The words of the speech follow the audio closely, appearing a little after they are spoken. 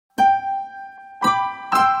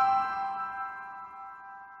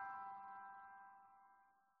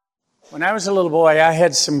When I was a little boy, I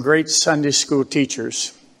had some great Sunday school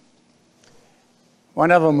teachers.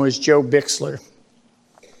 One of them was Joe Bixler.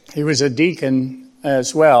 He was a deacon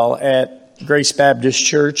as well at Grace Baptist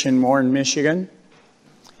Church in Warren, Michigan.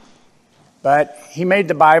 But he made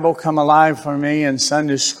the Bible come alive for me in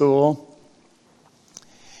Sunday school.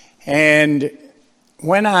 And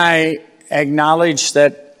when I acknowledged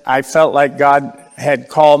that I felt like God had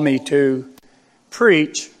called me to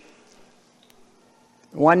preach,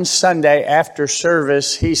 one Sunday after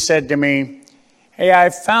service, he said to me, "Hey, I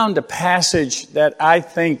found a passage that I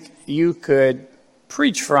think you could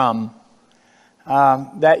preach from,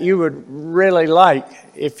 that you would really like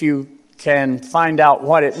if you can find out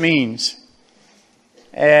what it means."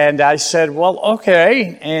 And I said, "Well,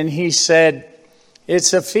 okay." And he said,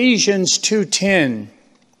 "It's Ephesians 2:10.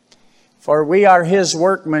 For we are his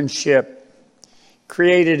workmanship,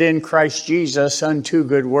 created in Christ Jesus unto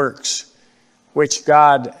good works, which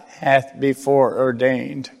God hath before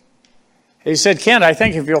ordained." He said, "Kent, I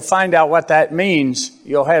think if you'll find out what that means,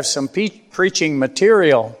 you'll have some preaching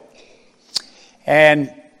material." And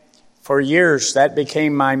for years, that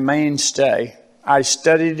became my mainstay. I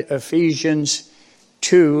studied Ephesians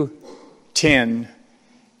 2:10,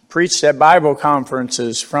 preached at Bible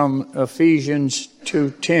conferences from Ephesians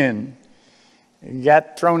 2:10.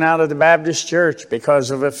 Got thrown out of the Baptist church because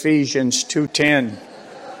of Ephesians 2:10.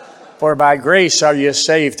 For by grace are you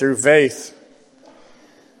saved through faith.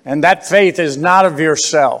 And that faith is not of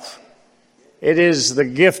yourself. It is the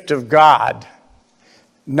gift of God,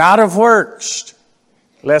 not of works,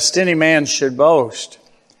 lest any man should boast.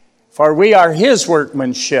 For we are his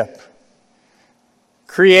workmanship,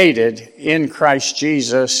 created in Christ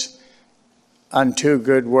Jesus unto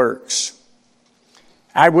good works.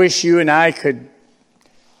 I wish you and I could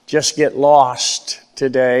just get lost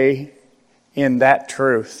today in that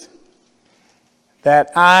truth.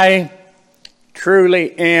 That I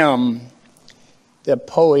truly am the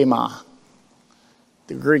poema,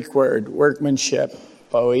 the Greek word, workmanship,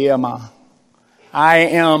 poema. I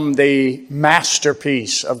am the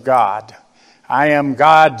masterpiece of God. I am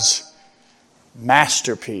God's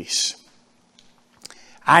masterpiece.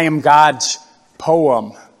 I am God's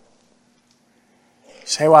poem. You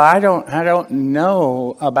say, "Well, I don't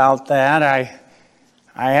know about that. I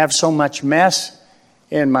have so much mess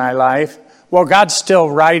in my life." Well, God's still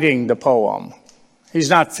writing the poem. He's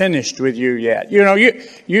not finished with you yet. You know,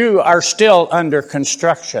 you are still under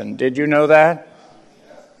construction. Did you know that?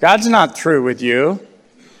 God's not through with you.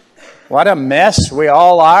 What a mess we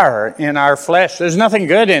all are in our flesh. There's nothing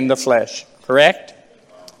good in the flesh, correct?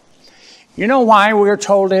 You know why we're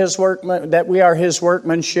told that we are his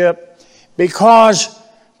workmanship? Because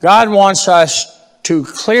God wants us to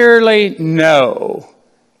clearly know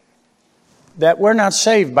that we're not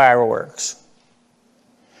saved by our works.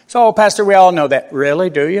 So, Pastor, we all know that. Really,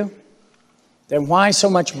 do you? Then why so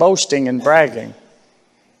much boasting and bragging?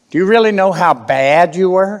 Do you really know how bad you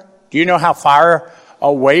were? Do you know how far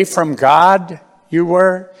away from God you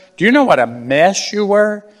were? Do you know what a mess you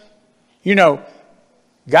were? You know,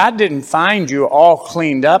 God didn't find you all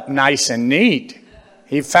cleaned up, nice and neat.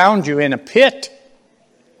 He found you in a pit.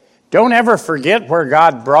 Don't ever forget where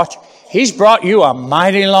God brought you. He's brought you a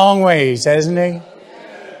mighty long ways, hasn't he?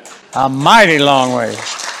 A mighty long ways.